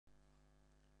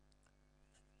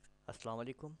Assalamu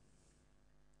alaikum.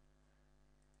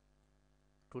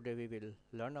 Today we will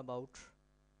learn about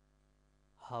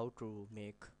how to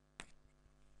make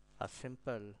a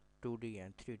simple 2D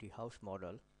and 3D house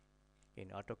model in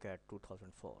AutoCAD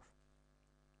 2004.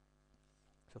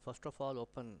 So first of all,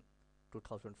 open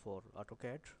 2004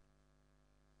 AutoCAD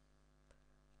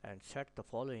and set the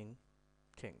following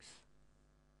things: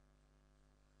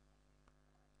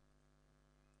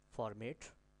 format,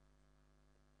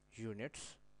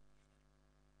 units,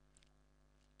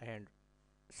 and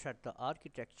set the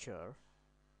architecture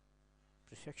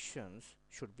sections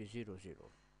should be 0, 0,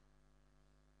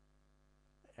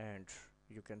 and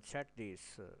you can set these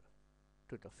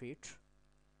to the feet,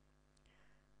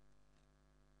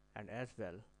 and as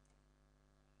well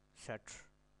set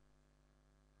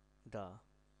the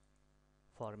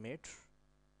format,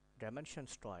 dimension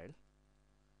style,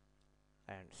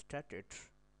 and set it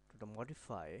to the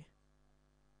modify.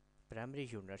 Primary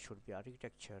unit should be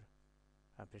architecture,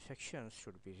 and the sections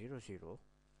should be 0, 0,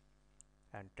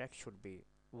 and text should be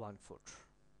 1 foot,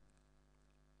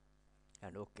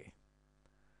 and OK,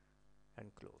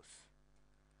 and close.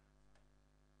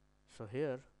 So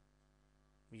here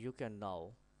you can now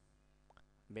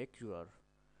make your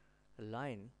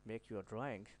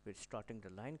drawing with starting the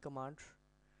line command.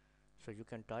 So you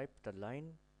can type the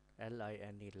line,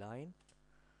 L-I-N-E, line,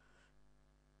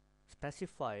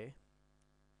 specify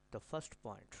the first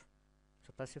point.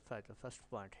 So specify the first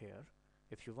point here.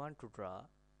 If you want to draw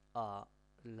a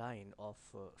line of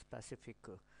specific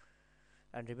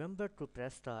and remember to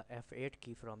press the F8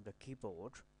 key from the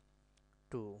keyboard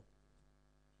to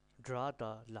draw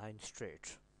the line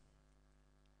straight.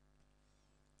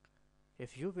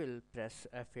 If you will press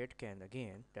F8 key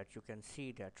again, that you can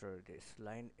see that this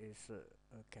line is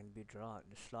can be drawn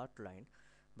slot line,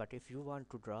 but if you want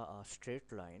to draw a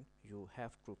straight line, you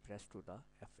have to press to the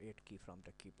F8 key from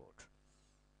the keyboard.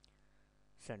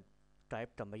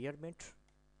 Type the measurement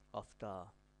of the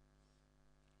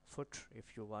foot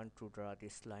if you want to draw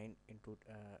this line into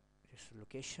these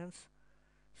locations.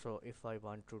 So if I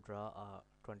want to draw a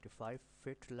 25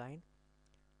 feet line,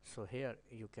 so here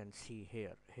you can see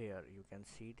here you can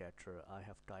see that I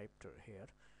have typed here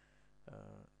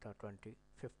the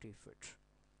 50 feet.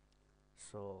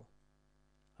 So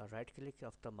right click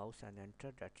of the mouse and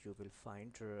enter, that you will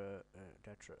find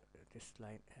that this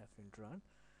line have been drawn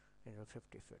in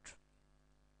 50 feet.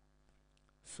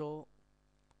 So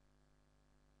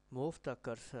move the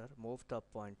cursor, move the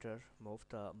pointer, move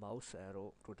the mouse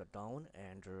arrow to the down,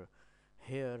 and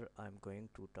here I'm going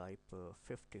to type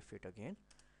 50 feet again,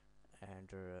 and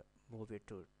move it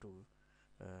to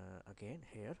again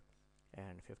here,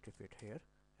 and 50 feet here,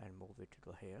 and move it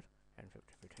to here, and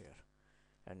 50 feet here,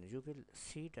 and you will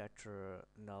see that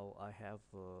now I have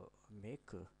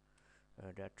make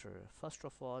that first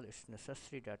of all it's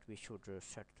necessary that we should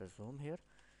set the zoom here.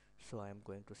 So I am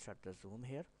going to set the zoom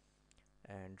here,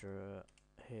 and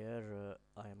here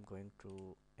I am going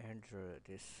to end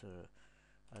this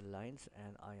lines,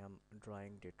 and I am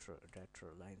drawing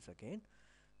that lines again.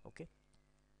 Okay,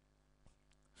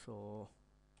 so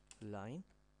line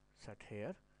set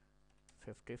here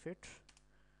 50 feet,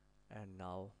 and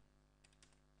now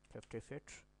 50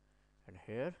 feet, and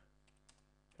here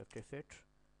 50 feet,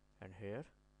 and here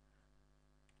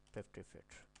 50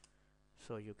 feet.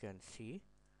 So you can see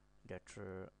that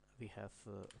we have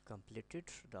completed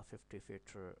the 50 feet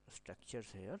structures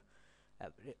here.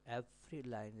 Every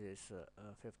line is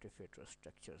 50 feet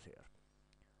structures here.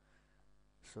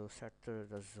 So set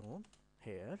the zoom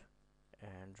here,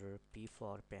 and P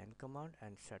for pen command,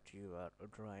 and set your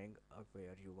drawing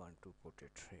where you want to put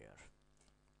it here.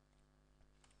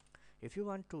 If you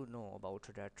want to know about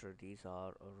that these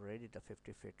are already the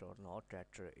 50 feet or not, that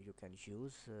you can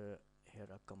use here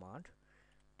a command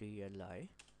DLI,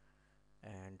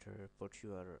 and put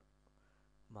your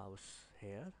mouse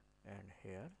here and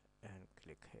here and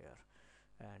click here,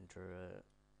 and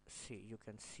see, you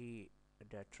can see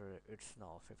that it's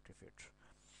now 50 feet.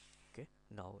 Okay,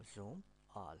 now zoom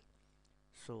all.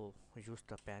 So use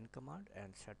the pen command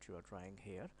and set your drawing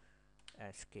here,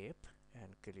 escape,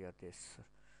 and clear this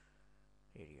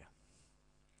area.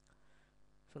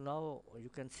 So now you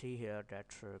can see here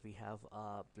that we have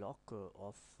a block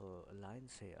of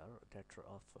lines here that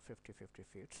are of 50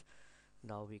 feet.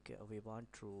 Now we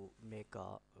want to make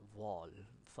a wall.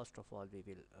 First of all,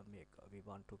 we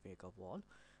want to make a wall.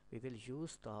 We will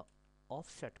use the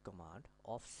offset command,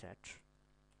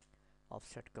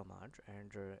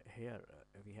 and here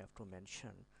we have to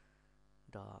mention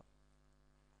the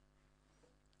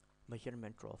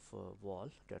measurement of wall,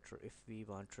 that if we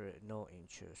want no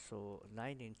inch, so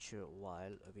 9 inch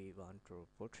wall we want to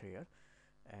put here,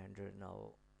 and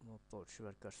now put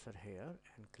your cursor here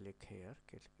and click here,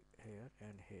 click here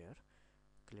and here,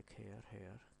 click here,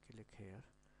 here, click here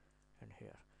and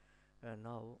here. And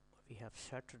now we have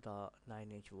set the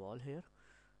 9-inch wall here.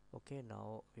 Okay,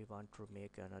 now we want to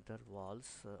make another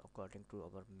walls according to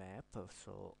our map.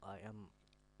 So I am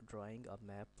drawing a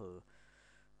map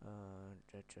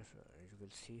that you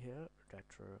will see here that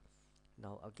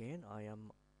now again I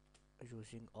am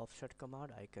using offset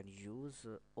command. I can use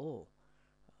O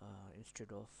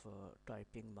instead of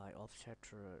typing my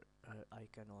offset. I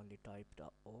can only type the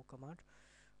O command,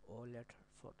 O letter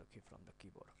for the key from the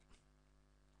keyboard.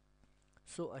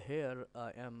 So here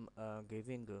I am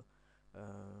giving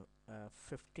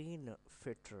 15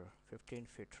 feet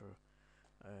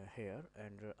here,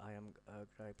 and I am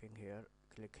typing here,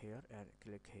 click here and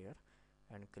click here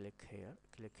and click here,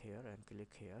 click here and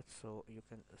click here. So you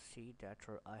can see that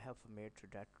I have made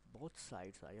that both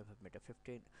sides I have made a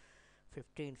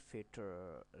 15 feet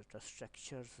the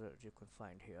structures you can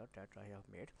find here that I have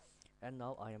made. And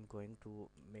now I am going to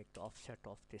make the offset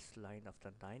of this line of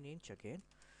the 9-inch again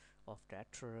of that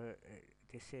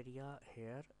this area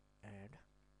here and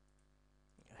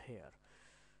here.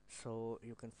 So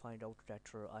you can find out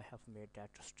that I have made that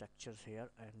structures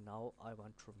here, and now I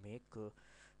want to make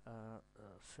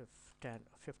 15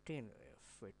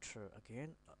 feet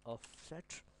again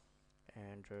offset,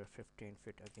 and 15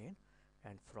 feet again,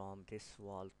 and from this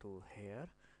wall to here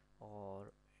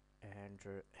or and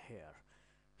here.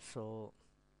 So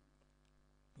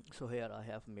here I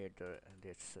have made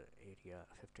this area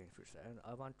 15 feet, and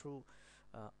I want to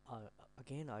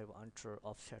again I want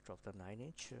offset of the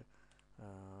 9-inch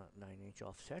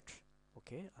offset.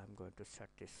 Okay, I'm going to set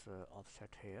this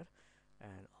offset here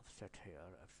and offset here,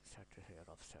 offset here,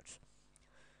 offsets.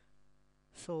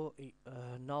 So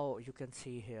now you can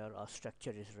see here our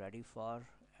structure is ready for,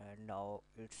 and now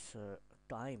it's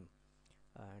time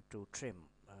to trim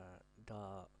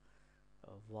the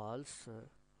walls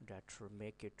that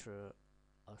make it a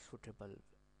suitable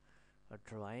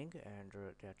drawing, and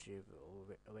that is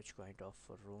which kind of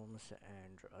rooms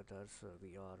and others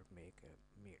we are made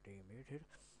here.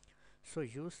 So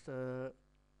use the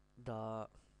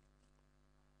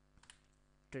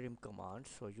trim command.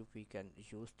 So we can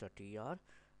use the tr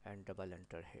and double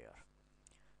enter here.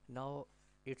 Now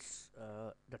it's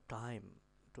the time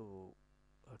to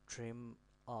trim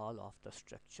all of the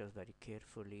structures very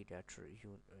carefully that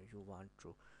you want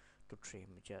to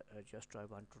trim. Just I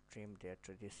want to trim that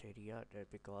this area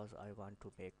because I want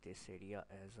to make this area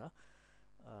as a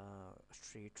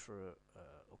street.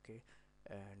 Okay,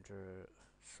 and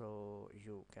so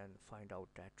you can find out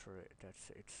that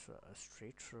that's it's a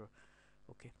street.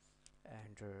 Okay,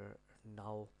 and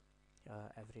now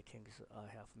everything I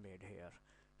have made here.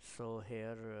 So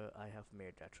here I have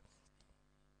made that.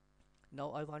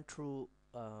 Now I want to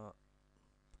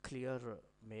clear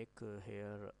make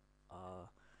here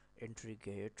entry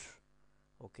gate.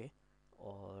 Okay,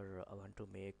 or I want to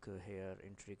make here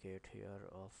entry gate here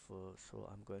of so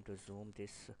I'm going to zoom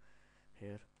this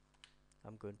here.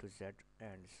 I'm going to Z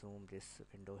and zoom this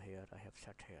window here I have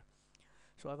set here.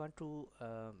 So I want to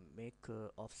make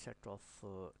offset of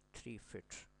 3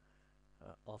 feet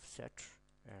offset,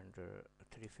 and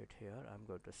 3 feet here. I'm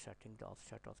going to setting the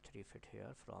offset of 3 feet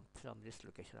here from this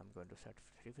location. I'm going to set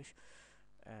 3 feet,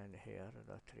 and here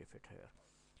the 3 feet here.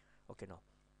 Okay, now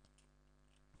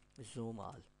zoom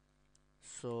all.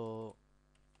 So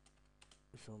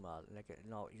zoom all, like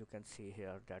now you can see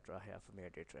here that I have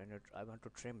made it, and I want to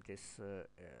trim this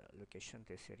location,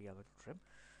 this area I want to trim.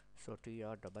 So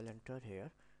tr double enter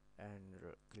here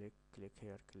and click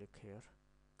here, click here,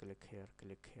 click here,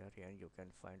 click here, and you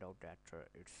can find out that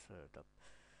it's the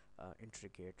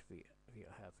intricate we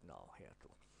have now here to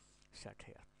set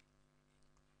here.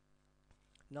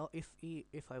 Now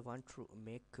if I want to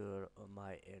make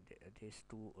my these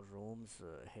two rooms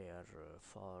here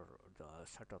for the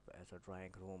setup as a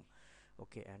drawing room,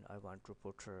 okay, and I want to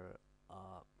put a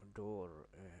door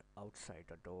outside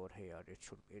the door here. It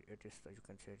is you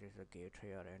can say it is a gate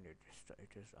here, and it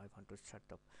is I want to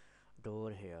set up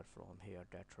door here from here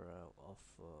that of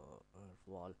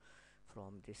wall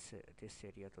from this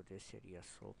area to this area.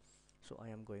 So I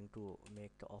am going to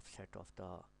make the offset of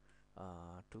the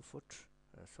 2 foot.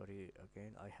 Sorry,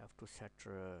 again I have to set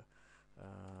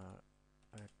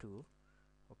 2.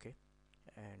 Okay,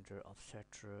 and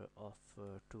offset of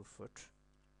 2 foot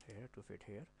here, 2 feet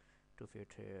here, 2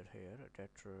 feet here,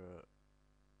 that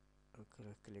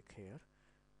click here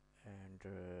and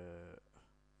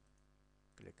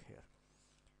click here.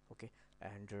 Okay,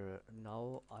 and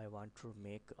now I want to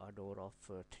make a door of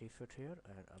 3 feet here,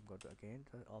 and I'm going to again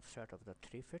the offset of the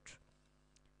 3 feet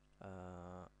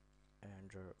uh,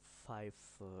 and 5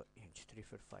 inch, 3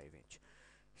 foot 5 inch.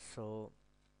 So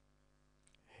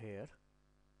here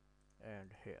and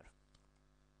here.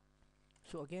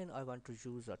 So again I want to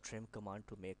use a trim command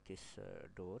to make this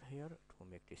door here, to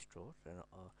make this door. Then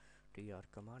tr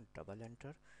command, double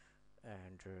enter,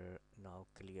 and now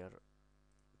clear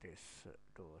this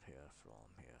door here from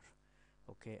here.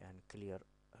 Okay, and clear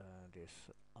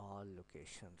this all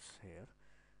locations here,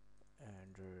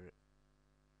 and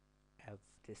have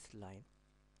this line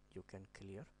you can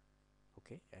clear.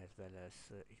 Okay, as well as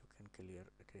you can clear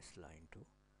this line too.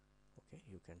 Okay,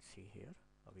 you can see here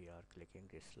we are clicking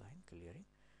this line, clearing,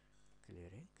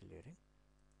 clearing,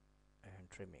 and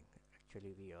trimming.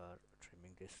 Actually we are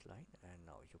trimming this line, and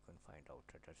now you can find out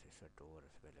that there is a door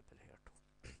available here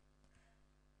too.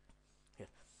 Here,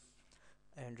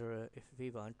 and if we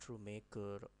want to make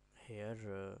here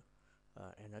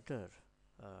another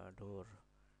door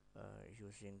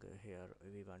using here,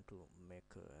 we want to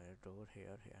make a door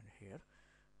here and here.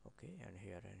 Okay, and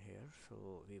here and here.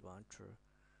 So we want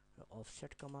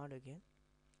offset command again.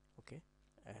 Okay,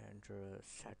 and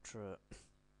set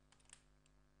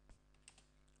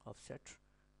offset,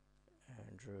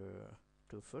 and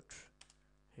 2 foot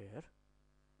here,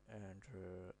 and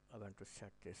I want to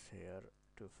set this here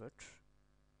 2 foot,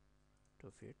 2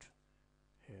 feet,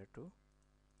 here to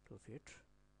 2 feet,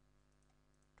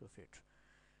 2 feet.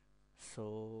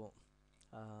 So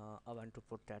I want to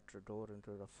put that door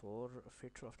into the 4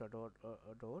 feet of the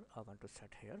door I want to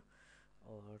set here,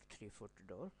 or 3 foot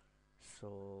door.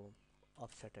 So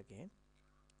offset again,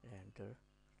 and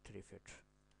 3 feet.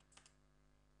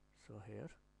 So here,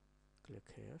 click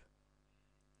here,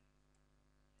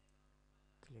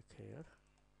 click here,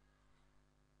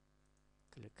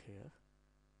 click here,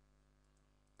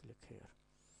 click here.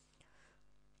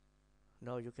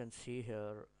 Now you can see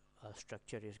here a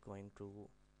structure is going to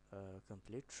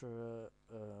complete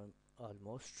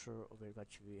almost what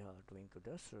we are doing to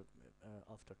this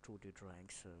after 2D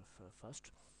drawings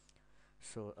first.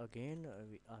 So again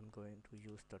I'm going to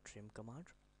use the trim command,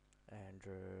 and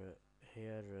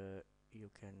here you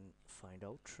can find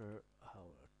out how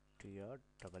to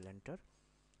double enter.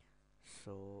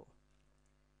 So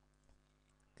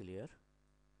clear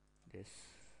this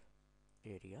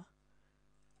area.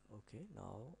 Okay,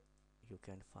 now you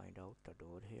can find out the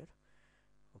door here.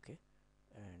 Okay,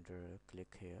 and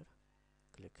click here,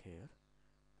 click here.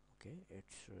 Okay,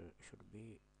 it should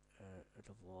be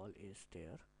the wall is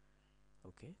there.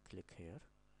 Okay, click here,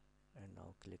 and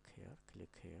now click here,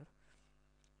 click here,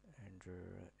 and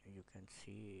you can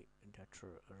see that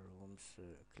rooms.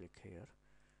 Click here,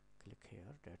 click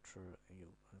here, that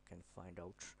you can find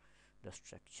out the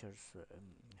structures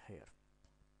here.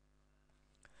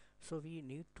 So we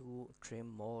need to trim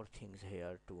more things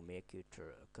here to make it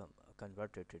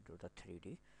convert it into the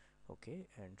 3D. Okay,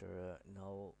 and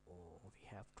now we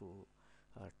have to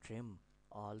trim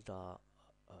all the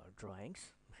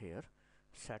drawings here.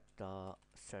 Set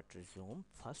zoom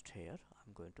first here.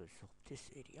 I'm going to zoom this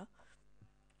area.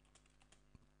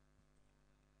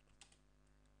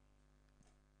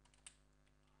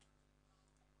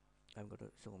 I'm going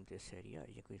to zoom this area.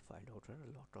 You can find out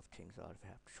a lot of things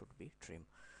should be trim.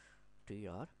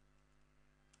 tr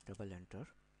double enter,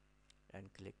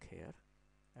 and click here,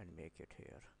 and make it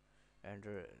here. And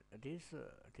these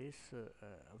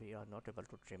we are not able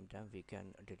to trim them. We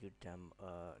can delete them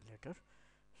later.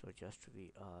 So just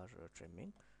we are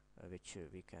trimming, which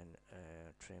we can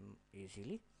trim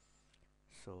easily.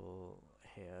 So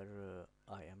here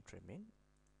I am trimming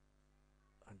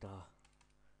the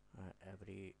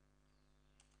every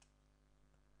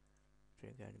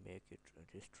thing, and make it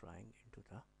this drawing into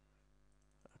the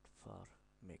for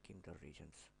making the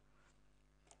regions.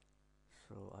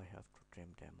 So I have to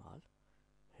trim them all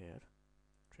here.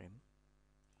 Trim,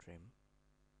 trim,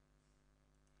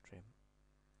 trim,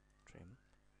 trim.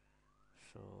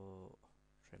 So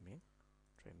trimming,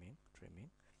 trimming, trimming.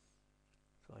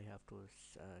 So I have to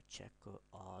check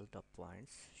all the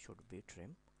points should be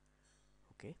trim.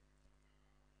 Okay,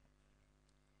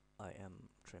 I am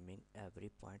trimming every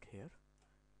point here.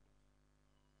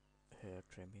 Here,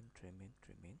 trimming, trimming,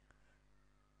 trimming.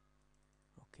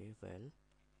 Okay, well,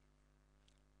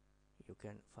 you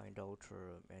can find out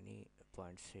many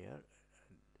points here.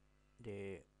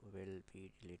 They will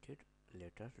be deleted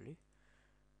laterly.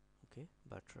 Okay,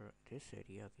 but this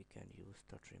area we can use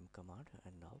the trim command,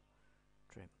 and now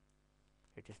trim.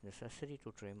 It is necessary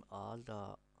to trim all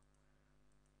the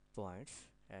points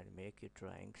and make it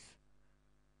drawings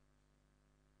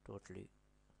totally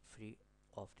free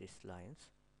of these lines.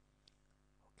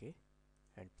 Okay,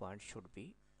 and points should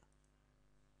be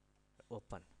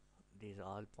open. these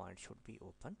all points should be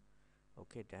open.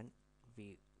 Okay, then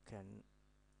we can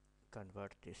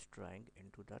convert this drawing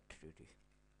into the 3D.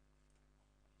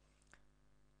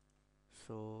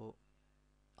 So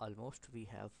almost we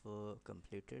have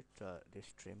completed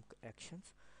this trim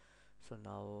actions. So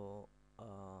now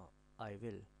I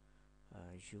will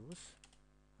use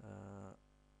uh,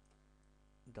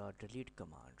 the delete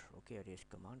command. Okay, erase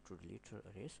command to delete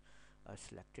erase. I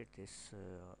selected this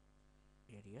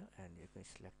area, and you can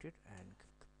select it and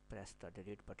press the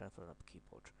delete button from the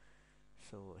keyboard.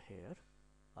 So here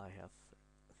I have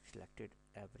selected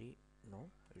every, no,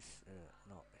 it's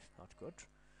not good.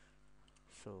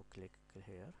 So click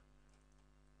here,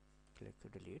 click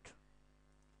delete,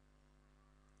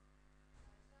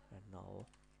 and now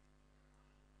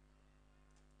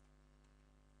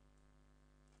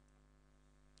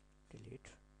delete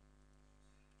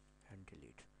and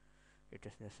delete. It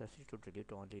is necessary to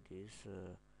delete only these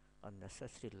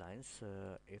unnecessary lines.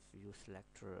 If you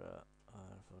select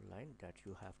a line, that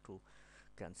you have to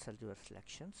cancel your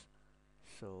selections.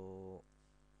 So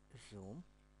zoom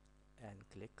and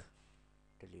click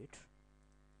delete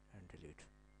and delete,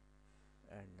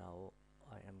 and now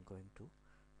I am going to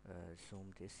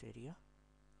zoom this area.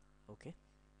 Okay,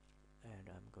 and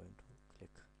I'm going to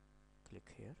click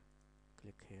here,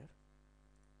 click here,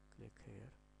 click here,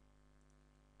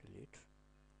 delete,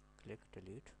 click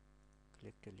delete,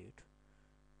 click delete,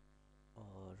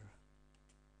 or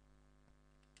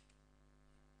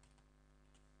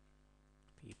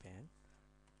p pen,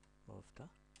 move the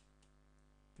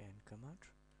pen command,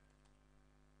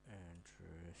 and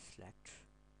select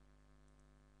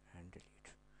and delete.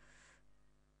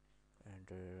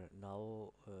 And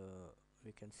now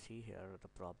we can see here the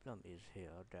problem is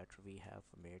here that we have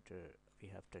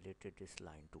deleted this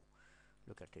line too.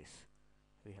 Look at this,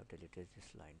 we have deleted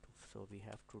this line too, so we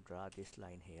have to draw this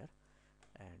line here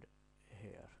and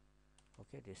here.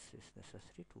 Okay, this is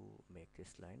necessary to make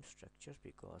this line structure,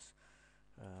 because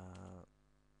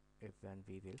if when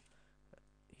we will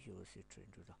use it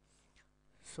into the,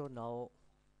 so now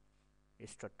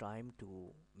it's the time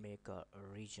to make a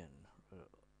region.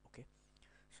 Okay,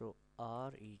 so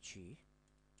reg,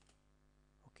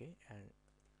 okay,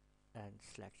 and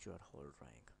select your whole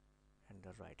drawing and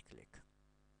the right click,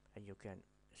 and you can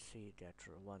see that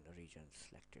one region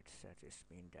selected. That is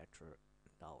mean that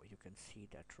now you can see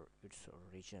that it's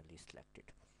regionally selected.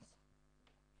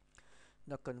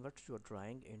 Now convert your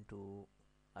drawing into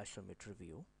isometric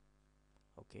view.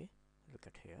 Okay, look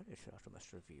at here, it's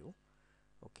isometric view.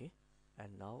 Okay,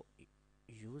 and now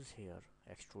use here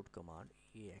extrude command,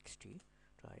 ext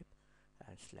type,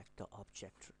 and select the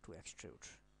object to extrude.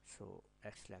 So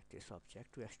select this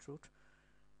object to extrude,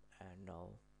 and now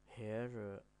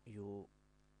here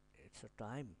it's a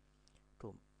time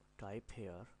to type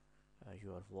here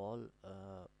your wall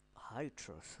height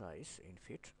size in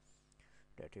feet.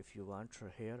 That if you want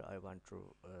here, I want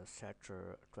to set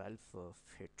 12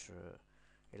 feet,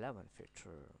 11 feet,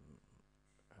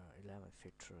 11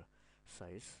 feet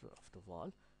size of the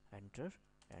wall. Enter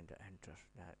and enter.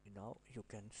 Now you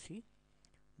can see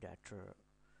that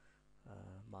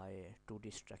my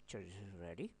 2D structure is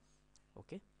ready.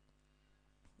 Okay,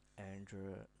 and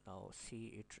now see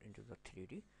it into the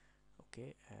 3D.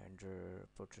 Okay, and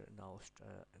put now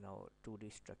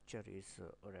 2D structure is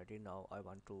ready. Now I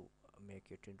want to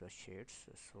make it into shades,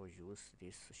 so use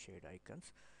these shade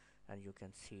icons, and you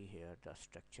can see here the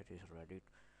structure is ready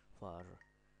for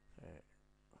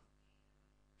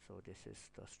so this is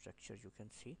the structure you can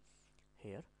see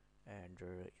here. And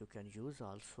you can use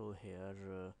also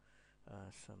here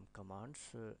some commands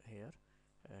here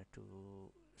to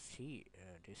see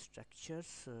the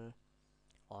structures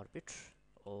orbit,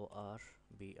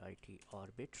 ORBIT,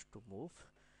 orbit, to move.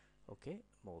 Okay,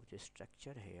 move this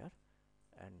structure here,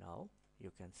 and now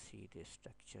you can see the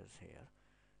structures here.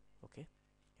 Okay,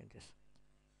 in this,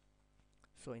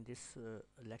 so in this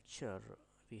lecture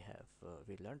we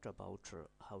learned about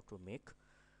how to make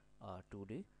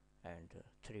 2D and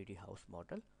 3D house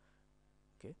model.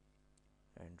 Okay,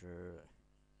 and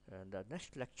the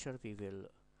next lecture we will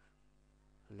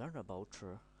learn about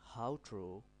how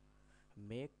to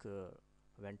make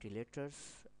ventilators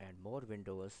and more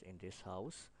windows in this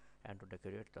house and to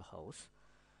decorate the house.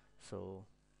 So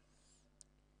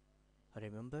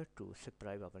remember to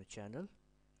subscribe our channel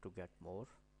to get more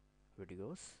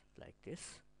videos like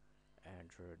this, and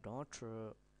don't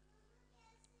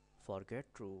forget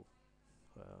to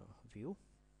view,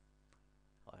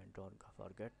 and don't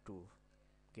forget to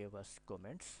give us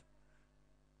comments.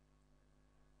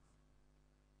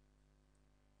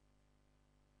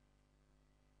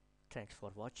 Thanks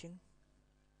for watching.